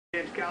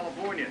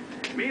California.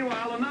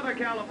 Meanwhile, another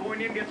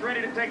Californian gets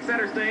ready to take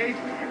center stage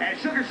as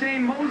Sugar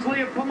Shane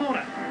Mosley of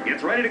Pomona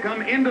gets ready to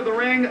come into the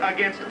ring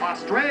against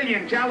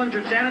Australian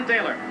challenger Shannon.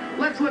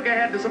 Let's look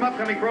ahead to some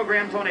upcoming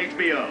programs on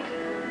HBO.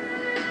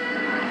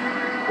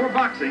 For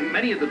boxing,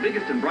 many of the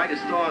biggest and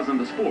brightest stars in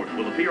the sport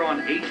will appear on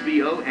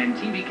HBO and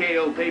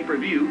TVKO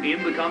pay-per-view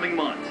in the coming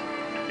months.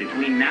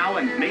 Between now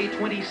and May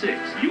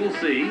 26th, you'll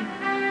see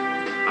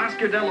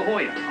Oscar De La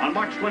Hoya on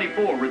March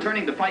 24,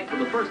 returning to fight for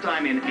the first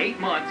time in 8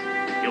 months.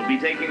 He'll be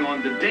taking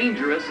on the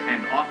dangerous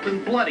and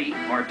often bloody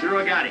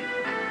Arturo Gatti.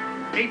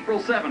 April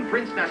 7,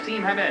 Prince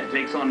Nassim Hamed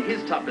takes on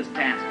his toughest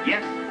task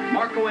yet,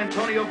 Marco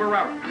Antonio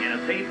Barrera, in a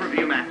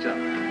pay-per-view matchup.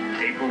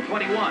 April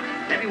 21,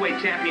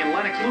 heavyweight champion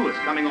Lennox Lewis,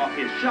 coming off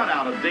his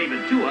shutout of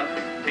David Tua,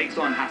 takes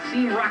on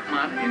Hasim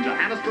Rahman in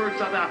Johannesburg,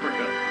 South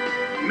Africa.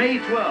 May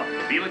 12,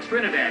 Felix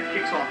Trinidad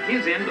kicks off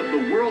his end of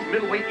the World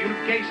Middleweight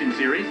Unification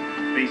Series,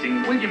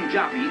 facing William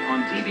Jaffe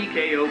on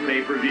TVKO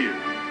pay-per-view.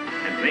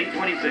 And May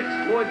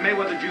 26th, Floyd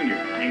Mayweather Jr.,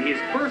 in his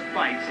first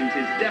fight since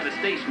his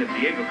devastation of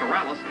Diego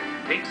Corrales,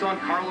 takes on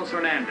Carlos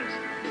Hernandez.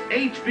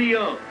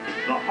 HBO,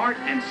 the heart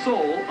and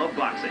soul of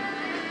boxing.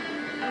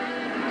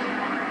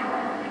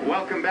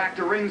 Welcome back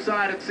to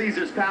ringside at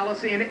Caesar's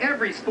Palace. In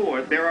every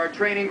sport, there are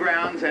training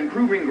grounds and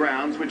proving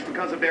grounds which,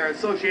 because of their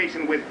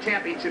association with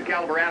championship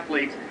caliber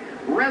athletes,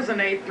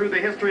 resonate through the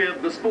history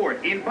of the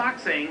sport. In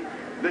boxing,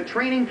 the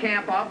training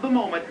camp of the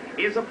moment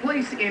is a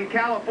place in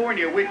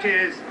California which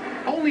is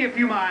only a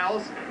few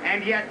miles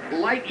and yet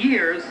light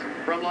years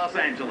from Los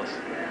Angeles.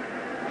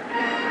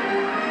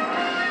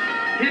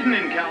 Hidden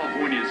in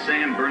California's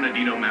San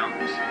Bernardino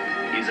Mountains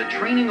is a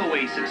training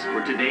oasis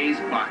for today's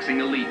boxing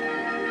elite.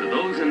 To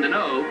those in the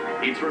know,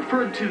 it's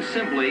referred to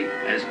simply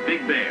as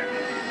Big Bear.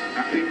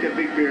 I think that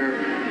Big Bear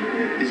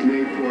is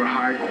made for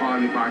high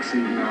quality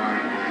boxing.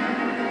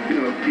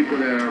 People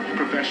that are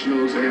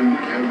professionals and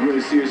are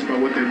really serious about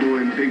what they're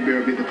doing. Big Bear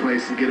will be the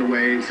place to get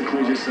away and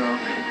seclude yourself.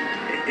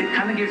 It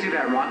kind of gives you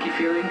that Rocky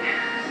feeling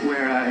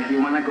where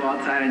you want to go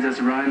outside and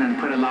just run and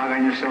put a log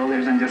on your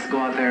shoulders and just go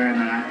out there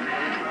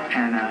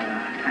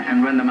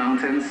and run the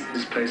mountains.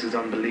 This place is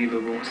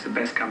unbelievable. It's the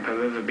best camp I've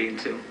ever been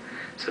to.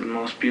 It's the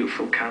most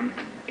beautiful camp.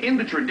 In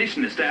the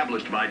tradition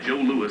established by Joe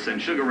Louis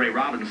and Sugar Ray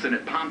Robinson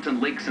at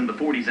Pompton Lakes in the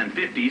 40s and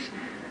 50s,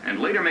 and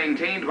later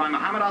maintained by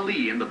Muhammad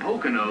Ali in the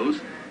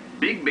Poconos,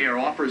 Big Bear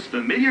offers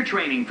familiar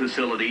training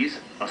facilities,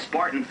 a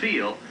Spartan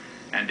feel,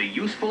 and a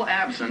useful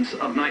absence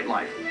of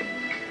nightlife.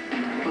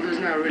 Well, there's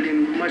not really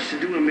much to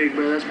do in Big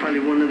Bear. That's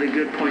probably one of the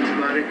good points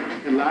about it.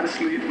 A lot of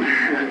sleep.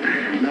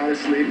 A lot of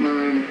sleep,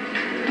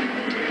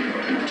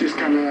 just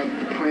kind of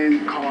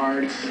playing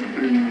cards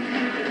and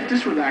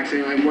just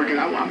relaxing and working.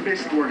 I'm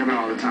basically working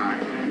out all the time.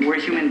 We're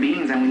human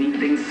beings and we need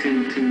things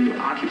to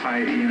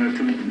occupy,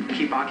 to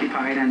keep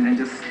occupied and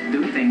just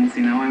do things,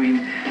 I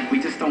mean,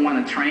 we just don't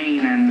want to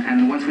train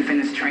and once we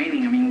finish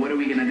training, I mean, what are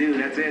we going to do?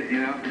 That's it,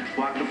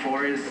 walk the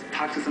forest,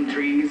 talk to some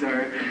trees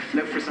or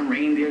look for some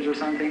reindeers or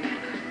something.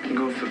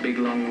 Go for big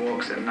long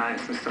walks at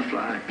nights and stuff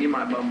like that. You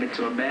might bump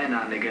into a bear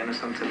now and again or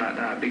something like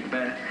that, Big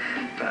Bear,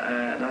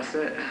 but that's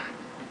it.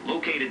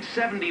 Located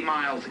 70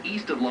 miles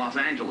east of Los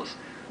Angeles,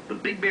 the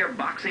Big Bear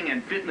Boxing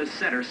and Fitness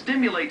Center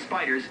stimulates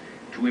fighters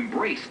to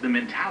embrace the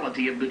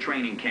mentality of the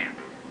training camp.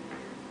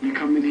 You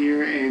come in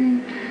here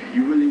and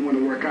you really want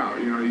to work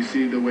out. You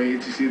see the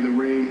weights, you see the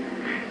ring,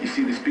 you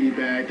see the speed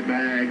bag, the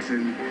bags,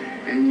 and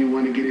you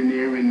want to get in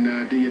there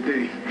and do your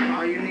thing.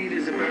 All you need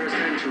is the bare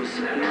essentials.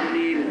 You don't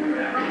need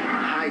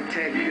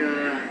high-tech,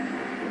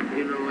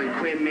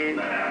 equipment.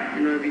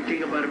 If you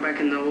think about it, back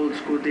in the old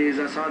school days,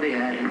 that's all they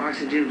had. And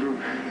boxing gyms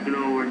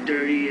were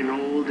dirty and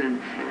old and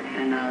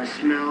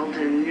smelled,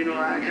 and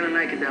I kind of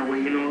like it that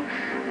way.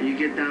 You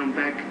get down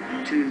back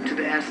to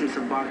the essence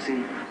of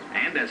boxing.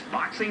 And as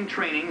boxing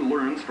training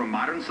learns from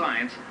modern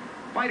science,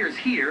 fighters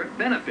here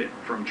benefit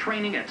from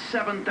training at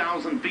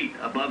 7,000 feet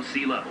above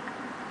sea level.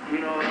 You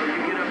get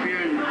up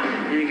here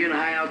and you get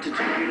high altitude,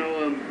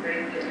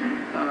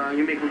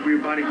 you make your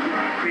body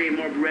create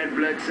more red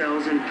blood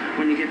cells, and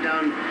when you get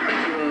down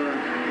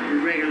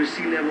to regular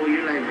sea level,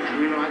 you're like,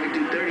 I could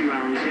do 30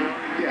 rounds,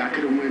 Yeah, I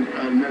could have won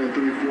another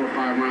 3, 4,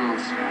 5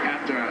 rounds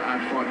after I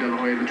fought De La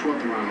Hoya in the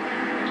 12th round.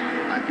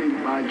 I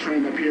think by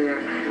training up here,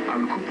 I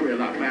recuperate a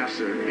lot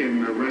faster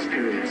in the rest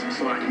periods,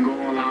 so I can go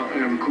all out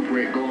and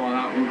recuperate, go all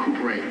out and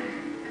recuperate.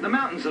 The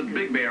mountains of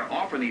Big Bear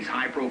offer these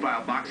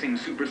high-profile boxing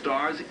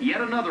superstars yet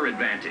another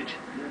advantage,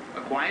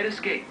 a quiet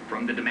escape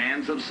from the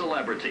demands of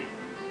celebrity.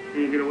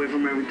 You get away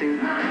from everything.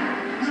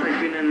 It's like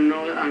being in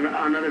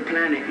another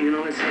planet,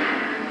 it's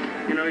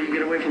like, you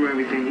get away from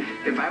everything.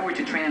 If I were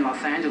to train in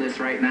Los Angeles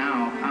right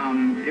now,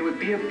 it would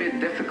be a bit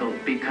difficult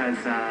because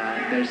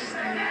there's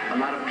a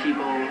lot of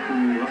people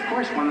who, of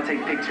course, want to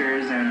take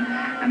pictures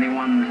and they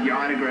want your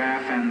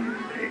autograph, and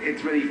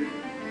it's really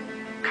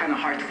kind of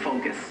hard to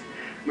focus.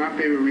 My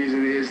favorite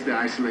reason is the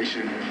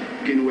isolation,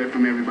 getting away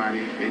from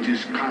everybody and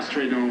just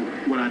concentrating on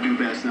what I do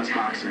best, and that's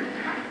boxing.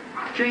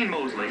 Shane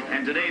Mosley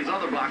and today's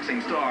other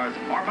boxing stars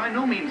are by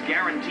no means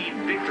guaranteed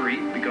victory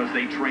because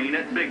they train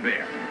at Big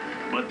Bear.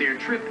 But their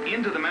trip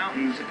into the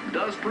mountains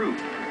does prove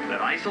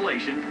that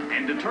isolation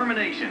and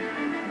determination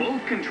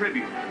both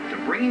contribute to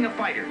bringing a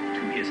fighter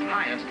to his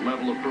highest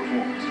level of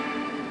performance.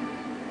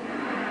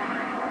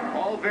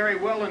 All very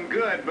well and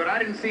good, but I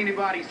didn't see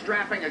anybody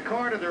strapping a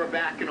car to their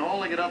back and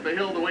hauling it up a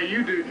hill the way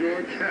you do,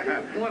 George.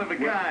 One of a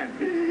kind.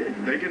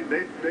 They get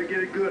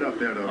it good up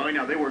there, though. Oh,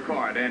 no, they work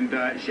hard.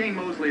 And Shane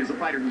Mosley is a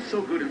fighter who's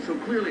so good and so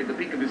clearly at the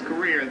peak of his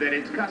career that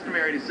it's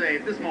customary to say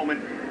at this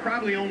moment,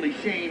 probably only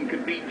Shane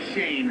could beat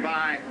Shane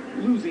by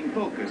losing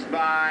focus,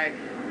 by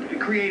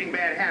creating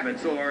bad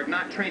habits, or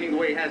not training the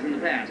way he has in the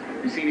past.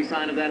 You see any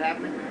sign of that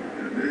happening?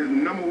 His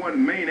number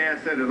one main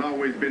asset has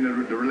always been the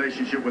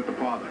relationship with the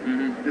father.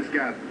 This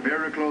guy's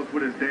very close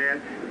with his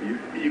dad.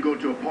 You go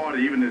to a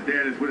party, even his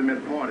dad is with him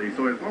at the party.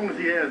 So as long as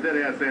he has that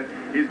asset,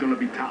 he's going to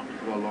be top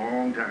for a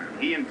long time.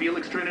 He and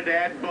Felix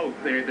Trinidad, both,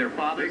 their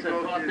fathers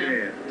have taught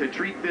them to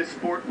treat this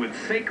sport with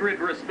sacred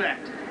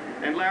respect.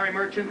 And Larry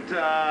Merchant,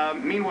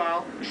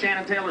 meanwhile,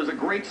 Shannon Taylor is a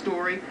great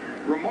story.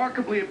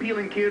 Remarkably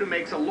appealing kid who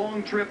makes a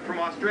long trip from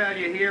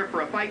Australia here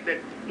for a fight that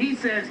he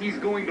says he's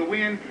going to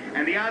win,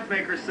 and the odds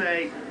makers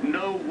say,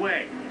 no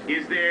way.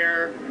 Is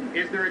there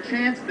a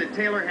chance that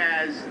Taylor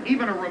has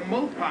even a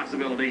remote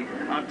possibility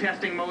of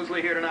testing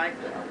Mosley here tonight?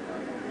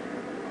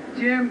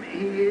 Jim,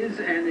 he is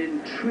an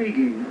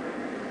intriguing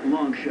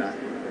long shot.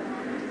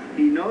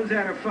 He knows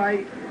how to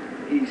fight.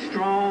 He's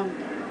strong,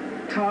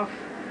 tough,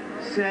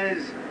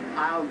 says,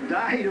 I'll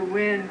die to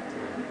win.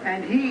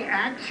 And he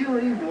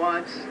actually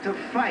wants to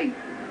fight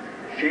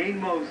Shane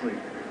Mosley.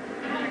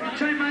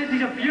 Shane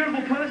Mosley's a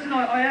beautiful person.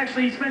 I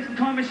actually spent some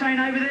time with Shane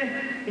over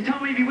there. He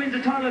told me if he wins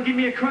the title, he'll give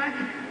me a crack.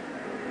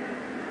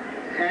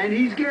 And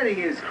he's getting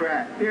his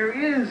crack. There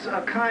is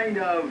a kind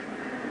of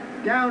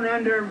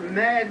down-under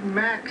Mad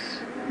Max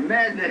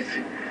madness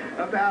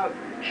about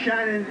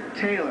Shannon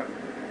Taylor.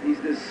 He's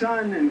the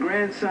son and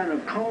grandson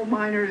of coal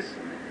miners.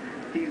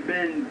 He's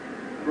been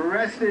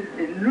arrested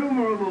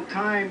innumerable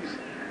times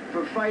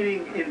for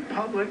fighting in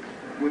public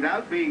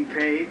without being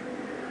paid.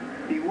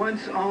 He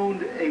once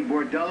owned a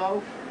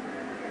bordello,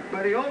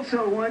 but he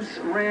also once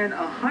ran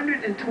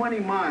 120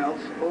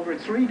 miles over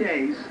 3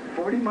 days,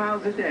 40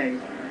 miles a day,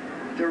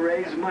 to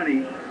raise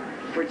money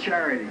for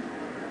charity.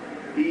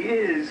 He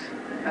is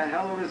a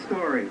hell of a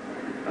story,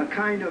 a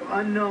kind of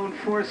unknown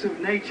force of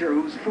nature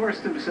who's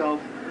forced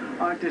himself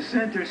onto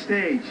center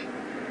stage,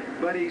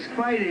 but he's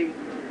fighting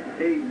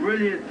a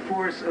brilliant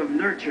force of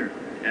nurture.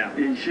 Yeah.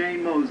 In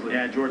Shane Mosley.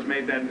 Yeah, George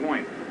made that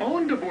point.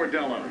 Owned a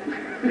bordello.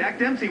 Jack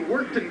Dempsey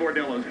worked in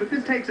bordellos, but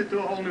this takes it to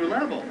a whole new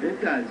level. It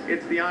does.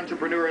 It's the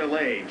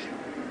entrepreneurial age.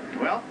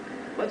 Well,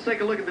 let's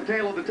take a look at the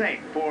tail of the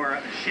tape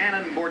for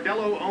Shannon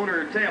bordello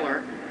owner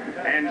Taylor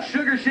and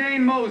Sugar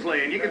Shane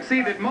Mosley. And you can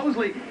see that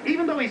Mosley,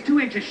 even though he's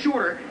 2 inches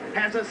shorter,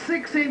 has a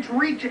 6-inch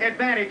reach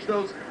advantage.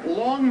 Those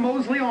long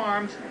Mosley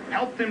arms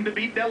helped him to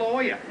beat De La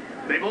Hoya.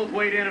 They both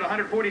weighed in at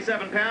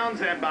 147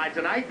 pounds, and by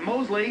tonight,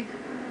 Mosley,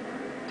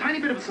 tiny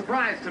bit of a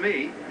surprise to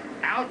me,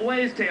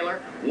 outweighs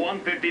Taylor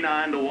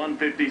 159 to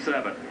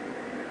 157.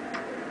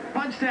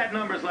 Punch stat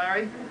numbers,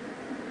 Larry.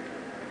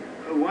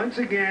 Once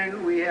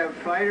again, we have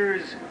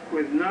fighters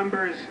with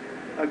numbers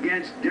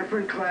against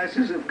different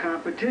classes of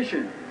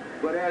competition.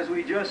 But as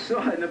we just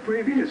saw in the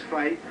previous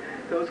fight,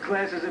 those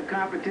classes of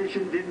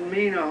competition didn't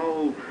mean a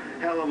whole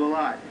hell of a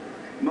lot.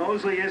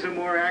 Mosley is a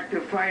more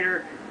active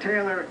fighter.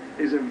 Taylor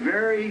is a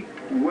very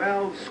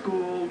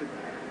well-schooled,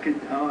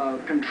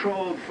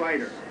 controlled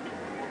fighter.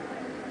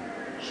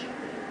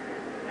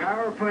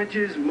 Power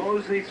punches,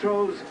 Mosley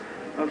throws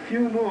a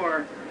few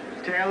more,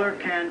 Taylor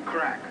can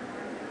crack.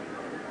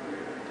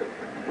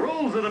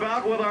 Rules of the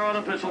bout with our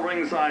unofficial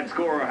ringside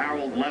scorer,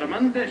 Harold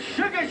Letterman. The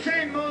Sugar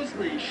Shane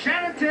Mosley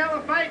Shannon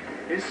Taylor fight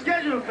is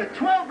scheduled for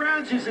 12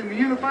 rounds using the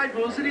unified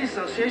rules of the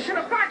Association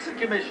of Boxing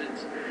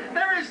Commissions.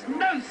 There is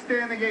no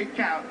standing 8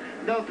 count,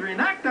 no 3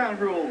 knockdown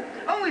rule.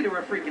 Only the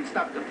referee can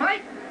stop the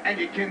fight, and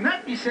you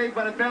cannot be saved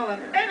by the bell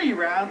in any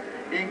round,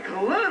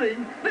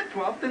 including the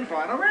 12th and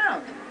final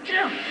round.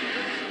 Jim.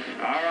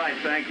 All right,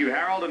 thank you,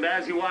 Harold. And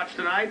as you watch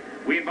tonight,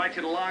 we invite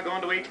you to log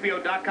on to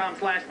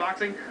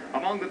HBO.com/boxing.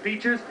 Among the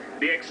features,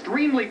 the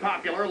extremely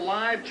popular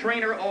live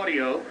trainer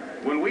audio.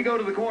 When we go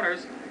to the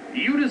corners,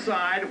 you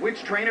decide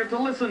which trainer to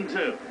listen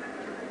to.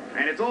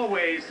 And it's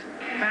always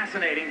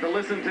fascinating to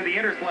listen to the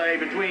interplay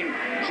between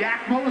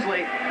Jack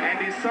Mosley and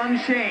his son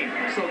Shane.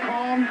 So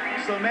calm,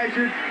 so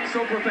measured,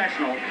 so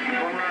professional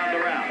from round to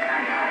round.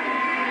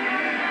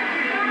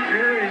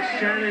 Here is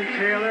Shannon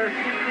Taylor.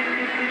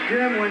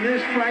 Jim, when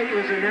this fight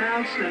was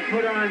announced and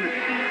put on the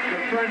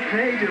front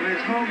page of his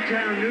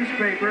hometown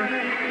newspaper,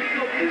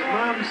 his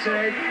mom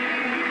said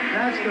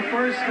that's the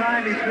first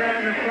time he's been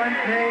on the front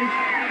page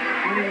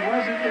when he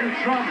wasn't in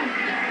trouble.